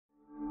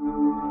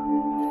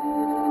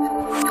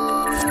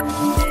Hello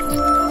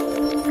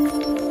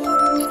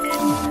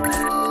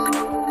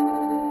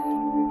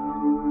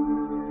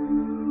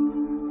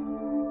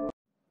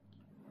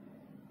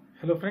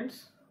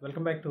friends,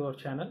 welcome back to our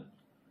channel.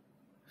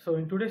 So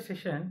in today's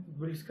session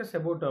we'll discuss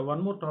about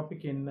one more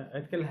topic in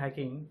ethical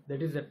hacking,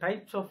 that is the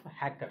types of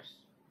hackers.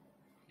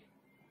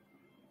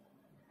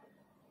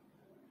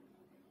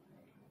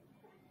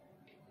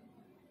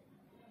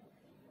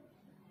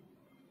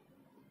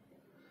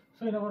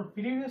 So in our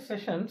previous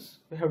sessions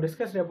we have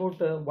discussed about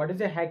what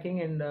is a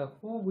hacking and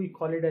who we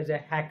call it as a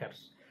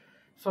hackers.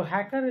 So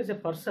hacker is a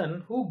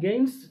person who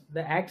gains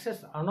the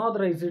access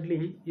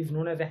unauthorizedly is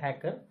known as a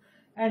hacker,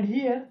 and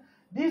here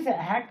these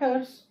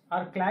hackers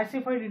are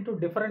classified into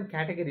different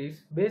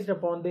categories based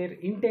upon their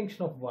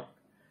intention of work.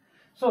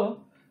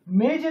 So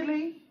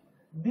majorly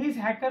these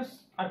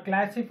hackers are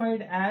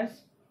classified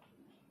as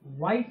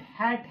white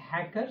hat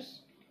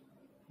hackers,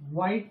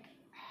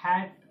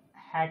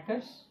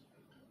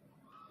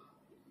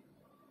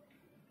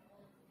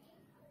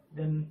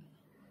 then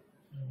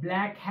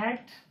black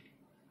hat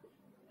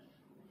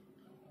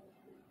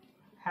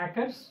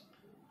hackers,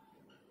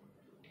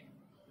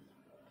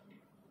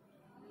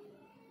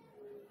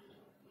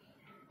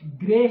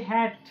 grey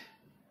hat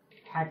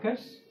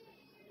hackers,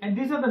 and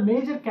these are the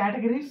major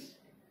categories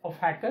of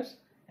hackers.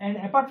 And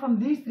apart from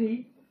these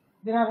three,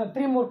 there are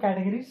three more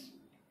categories: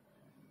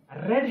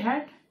 red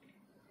hat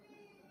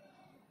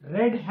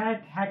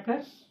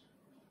hackers,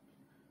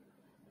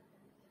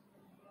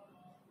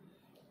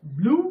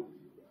 blue,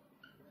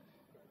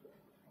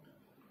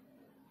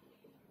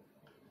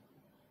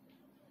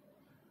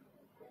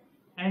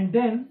 and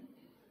then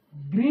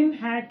green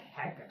hat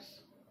hackers.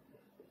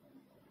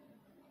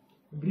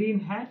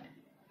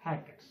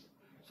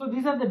 So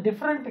these are the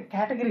different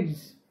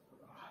categories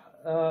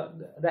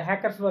the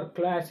hackers were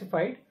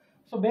classified,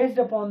 so based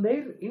upon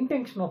their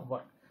intention of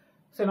work.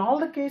 So in all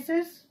the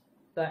cases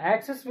the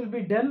access will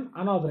be done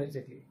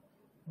unauthorizedly,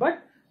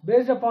 but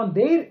based upon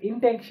their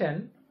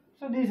intention,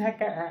 so these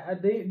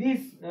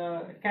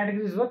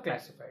categories were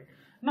classified.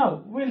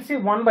 Now we will see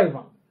one by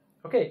one.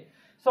 Okay,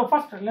 so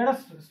first let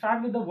us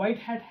start with the white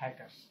hat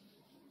hackers.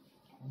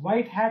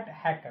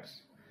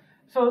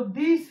 So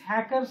these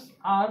hackers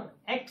are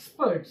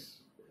experts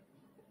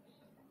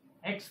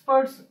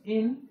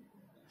in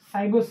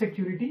cyber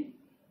security,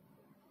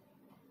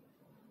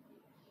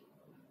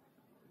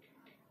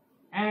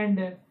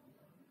 and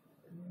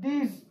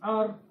these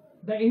are,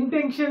 the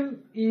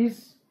intention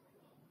is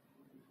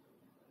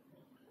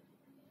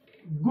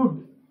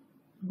good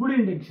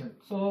intention.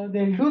 So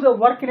they'll do the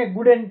work in a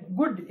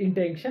good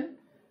intention.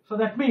 So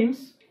that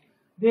means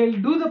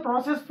they'll do the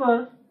process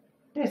for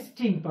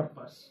testing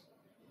purpose.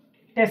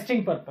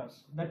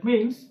 That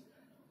means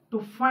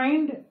to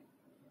find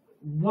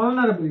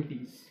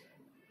vulnerabilities.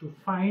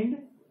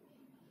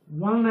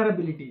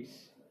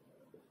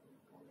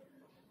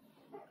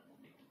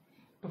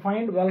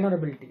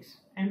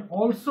 And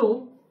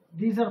also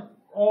these are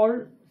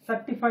all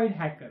certified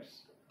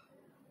hackers.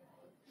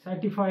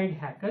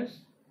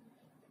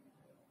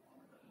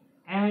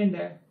 And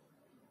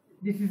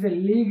this is a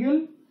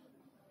legal,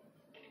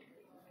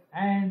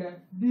 and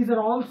these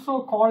are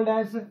also called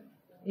as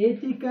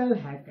ethical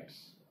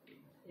hackers.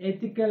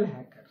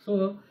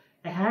 So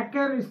a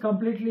hacker is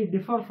completely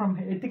different from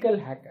ethical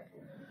hacker.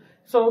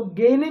 So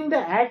gaining the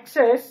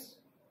access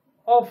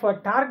of a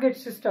target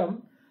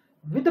system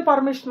with the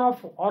permission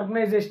of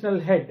organizational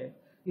head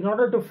in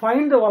order to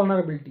find the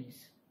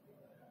vulnerabilities,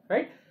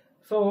 right?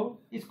 So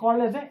it's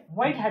called as a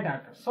white hat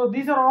hacker. So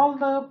these are all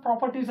the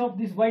properties of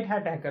this white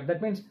hat hacker.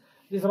 That means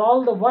these are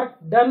all the work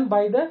done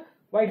by the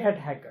white hat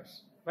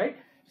hackers, right?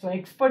 So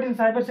expert in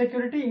cyber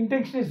security,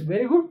 intention is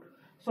very good.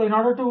 So in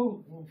order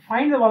to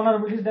find the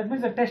vulnerabilities, that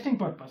means the testing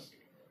purpose.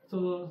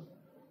 So,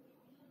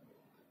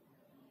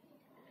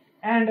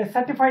 and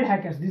certified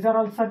hackers, these are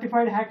all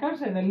certified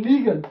hackers, and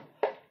legal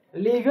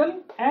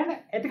and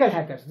ethical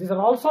hackers. These are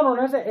also known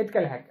as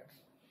ethical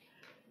hackers.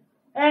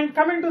 And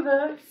coming to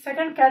the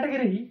second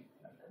category,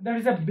 there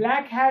is a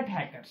black hat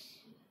hackers.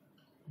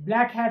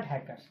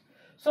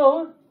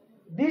 So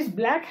these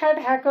black hat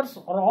hackers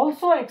are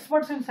also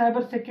experts in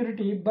cyber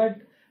security,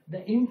 but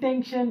the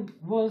intention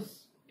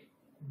was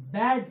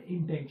bad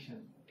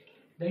intention.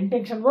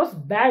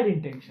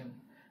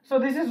 So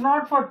this is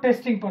not for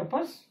testing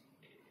purpose.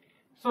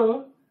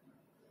 So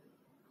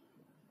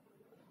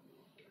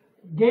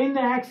gain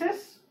the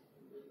access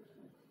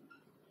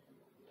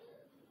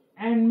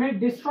and may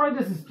destroy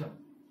the system.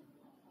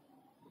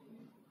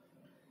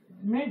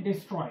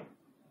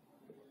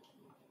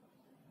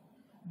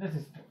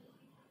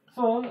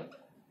 So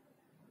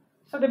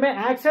they may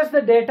access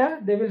the data,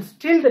 they will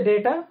steal the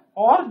data,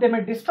 or they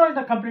may destroy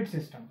the complete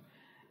system.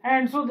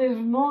 And so there is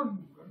no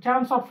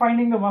chance of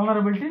finding the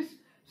vulnerabilities.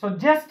 So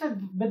just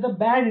with the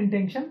bad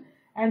intention,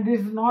 and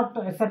this is not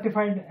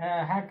certified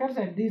hackers,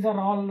 and these are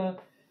all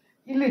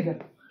illegal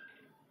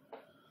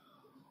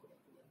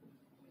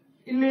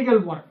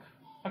work.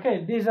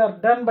 Okay, these are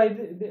done by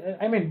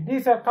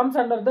these comes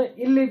under the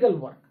illegal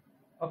work.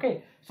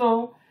 Okay,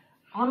 so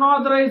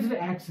unauthorized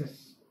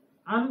access.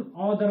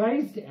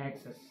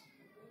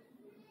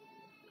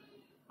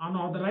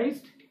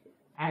 unauthorized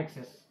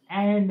access,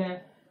 and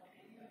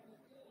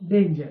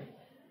danger.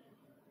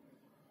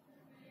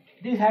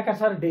 These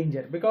hackers are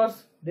danger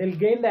because they'll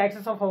gain the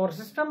access of our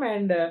system,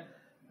 and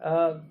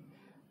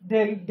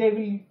they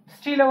will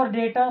steal our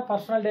data,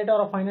 personal data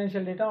or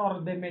financial data,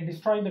 or they may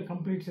destroy the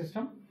complete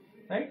system,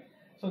 right?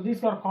 So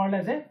these are called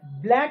as a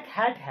black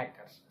hat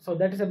hackers. So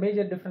that is a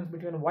major difference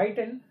between white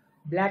and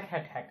black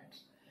hat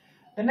hackers.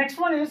 The next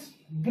one is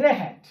grey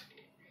hat.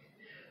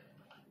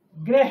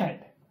 Grey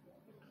hat.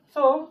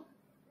 So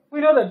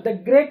we know that the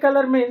grey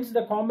color means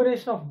the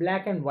combination of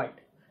black and white.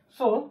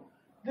 So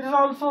there is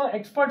also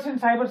experts in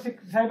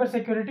cyber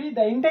security.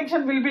 The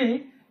intention will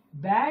be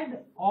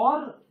bad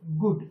or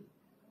good.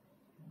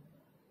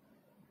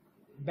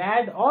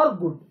 Bad or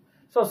good.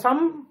 So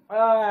some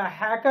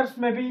hackers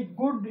may be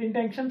good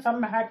intention,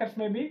 some hackers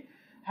may be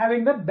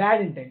having the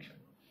bad intention,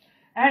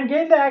 and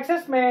gain the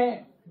access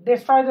may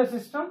destroy the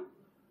system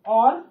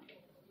or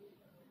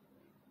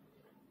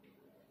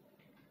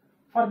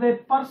for their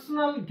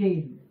personal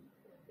gain.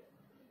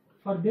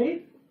 For their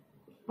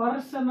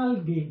personal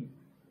gain.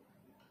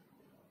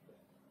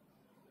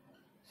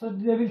 So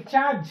they will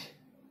charge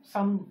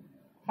some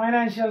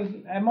financial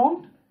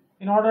amount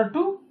in order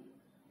to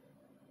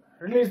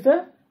release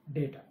the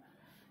data,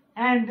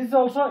 and this is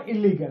also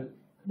illegal.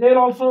 They will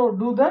also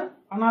do the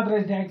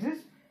unauthorized access.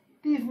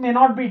 These may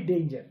not be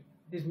danger.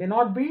 This may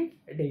not be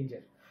a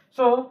danger.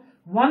 So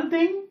one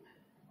thing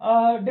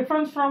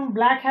difference from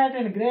black hat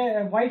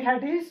and white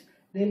hat is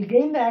they will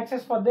gain the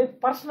access for their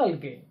personal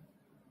gain.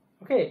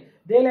 Okay,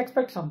 they will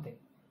expect something.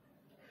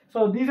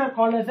 So these are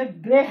called as a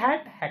grey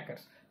hat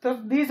hackers. So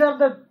these are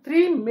the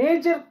three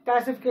major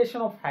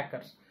classification of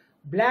hackers: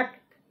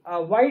 black,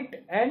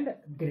 white, and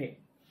grey.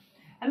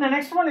 And the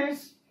next one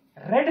is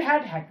red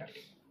hat hackers.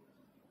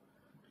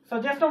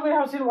 So just now we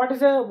have seen what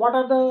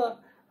are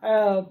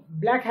the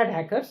black hat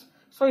hackers.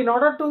 So in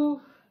order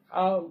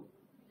to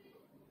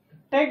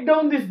take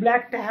down these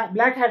black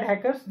hat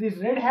hackers, these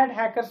red hat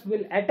hackers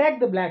will attack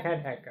the black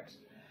hat hackers.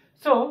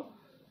 So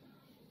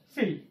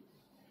see,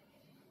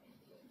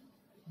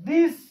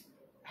 these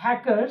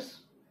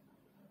hackers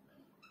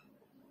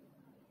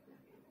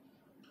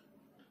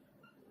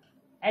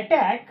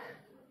attack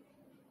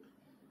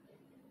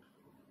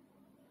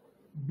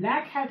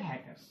black hat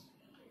hackers.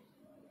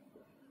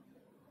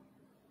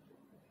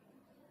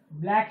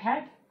 Black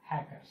hat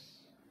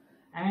hackers,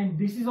 and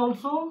this is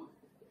also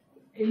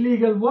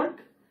illegal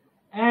work,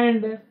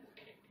 and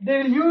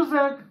they will use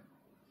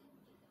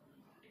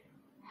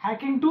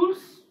hacking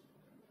tools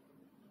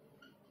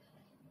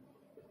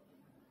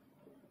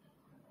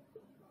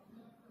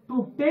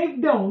to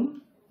take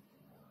down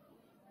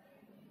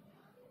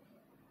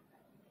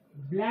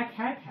black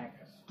hat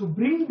hackers, to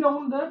bring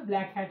down the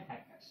black hat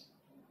hackers.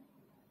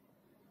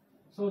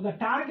 So the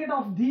target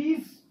of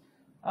these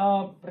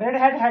red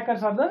hat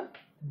hackers are the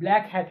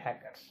black hat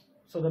hackers.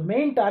 So the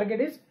main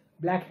target is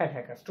black hat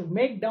hackers. To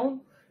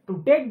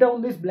take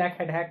down these black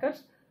hat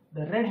hackers,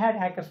 the red hat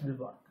hackers will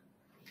work.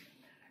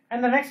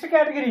 And the next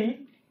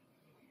category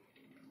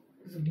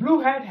is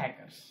blue hat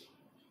hackers.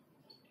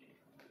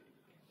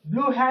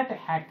 Blue hat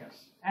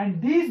hackers,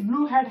 and these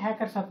blue hat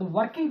hackers are the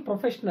working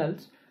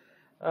professionals.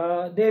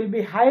 They will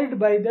be hired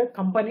by the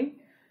company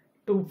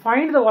to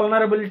find the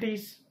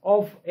vulnerabilities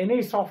of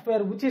any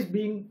software which is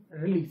being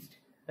released.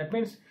 That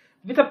means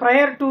with a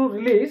prior to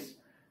release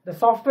the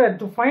software,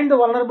 to find the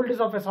vulnerabilities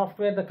of a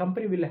software, the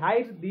company will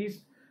hire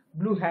these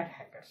blue hat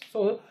hackers.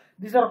 So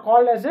these are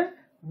called as a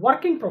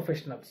working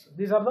professionals.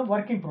 These are the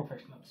working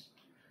professionals.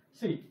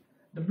 See,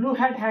 the blue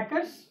hat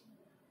hackers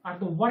are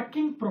the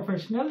working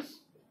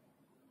professionals.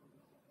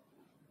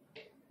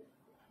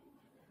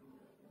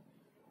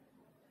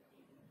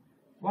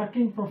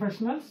 Working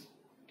professionals.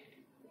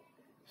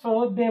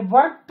 So they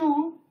work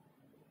to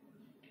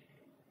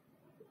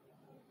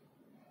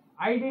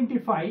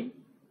identify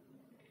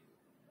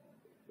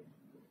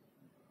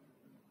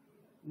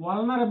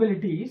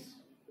vulnerabilities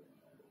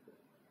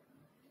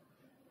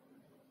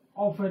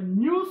of a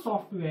new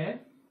software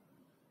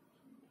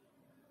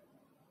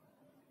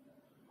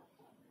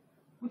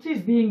which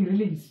is being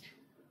released.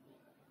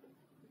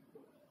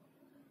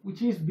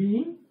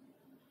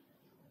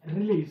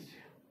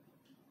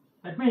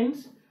 That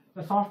means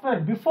the software,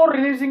 before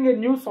releasing a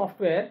new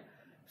software,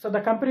 so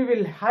the company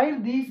will hire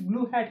these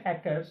blue hat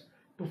hackers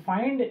to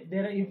find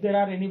if there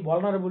are any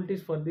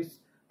vulnerabilities for this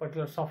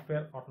particular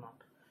software or not.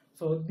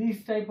 So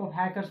these type of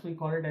hackers, we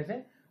call it as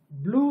a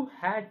blue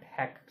hat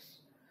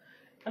hackers.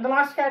 And the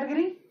last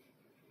category,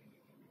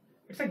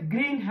 it's a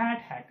green hat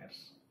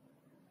hackers.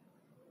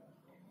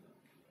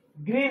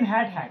 Green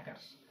hat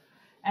hackers.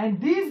 And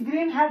these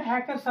green hat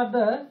hackers are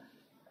the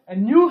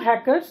new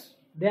hackers.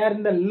 They are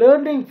in the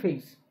learning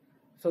phase.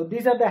 So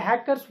these are the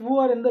hackers who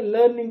are in the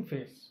learning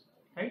phase,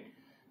 right?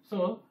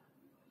 So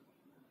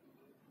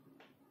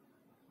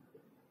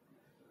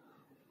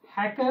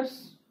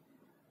hackers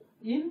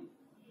in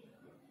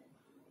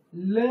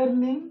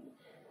learning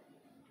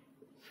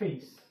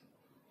phase.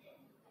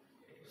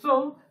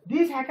 So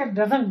these hackers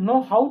doesn't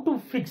know how to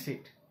fix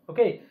it.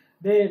 Okay,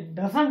 they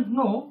doesn't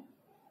know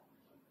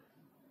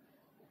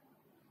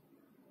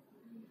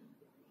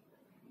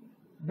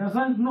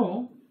doesn't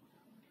know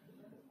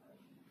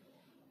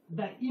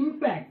the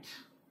impact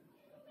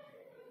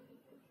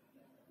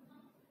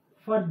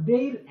for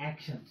their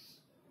actions.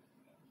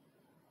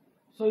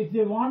 So if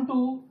they want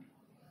to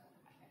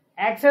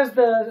access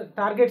the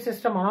target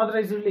system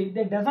unauthorizedly,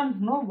 they doesn't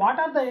know what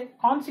are the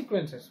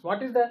consequences,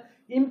 what is the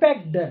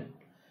impact done,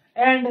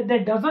 and they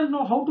doesn't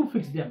know how to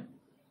fix them.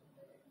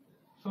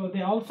 So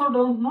they also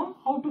don't know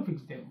how to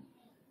fix them.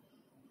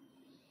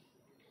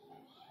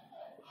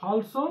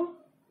 Also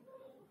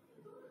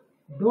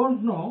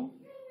don't know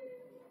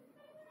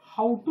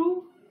how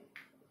to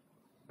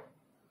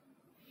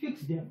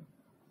fix them.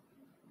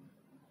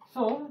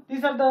 So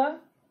these are the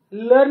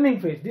learning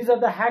phase. These are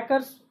the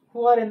hackers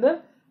who are in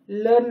the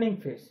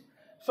learning phase.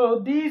 So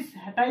these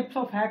types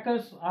of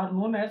hackers are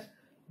known as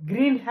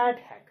green hat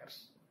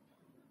hackers,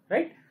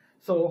 right?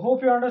 So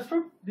hope you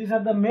understood. These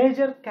are the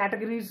major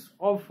categories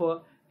of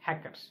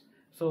hackers.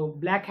 So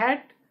black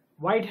hat,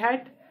 white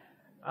hat,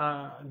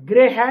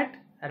 gray hat,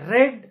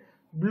 red,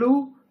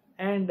 blue,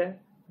 and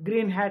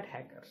green hat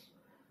hackers.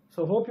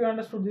 So hope you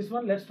understood this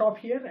one. Let's stop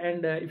here,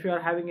 and if you are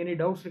having any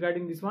doubts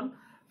regarding this one,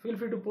 feel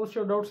free to post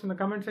your doubts in the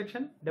comment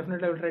section.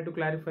 Definitely I will try to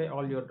clarify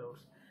all your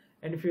doubts.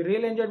 And if you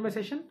really enjoyed my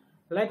session,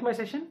 like my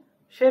session,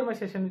 share my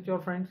session with your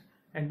friends,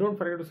 and don't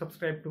forget to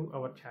subscribe to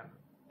our channel.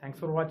 Thanks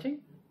for watching.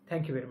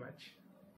 Thank you very much.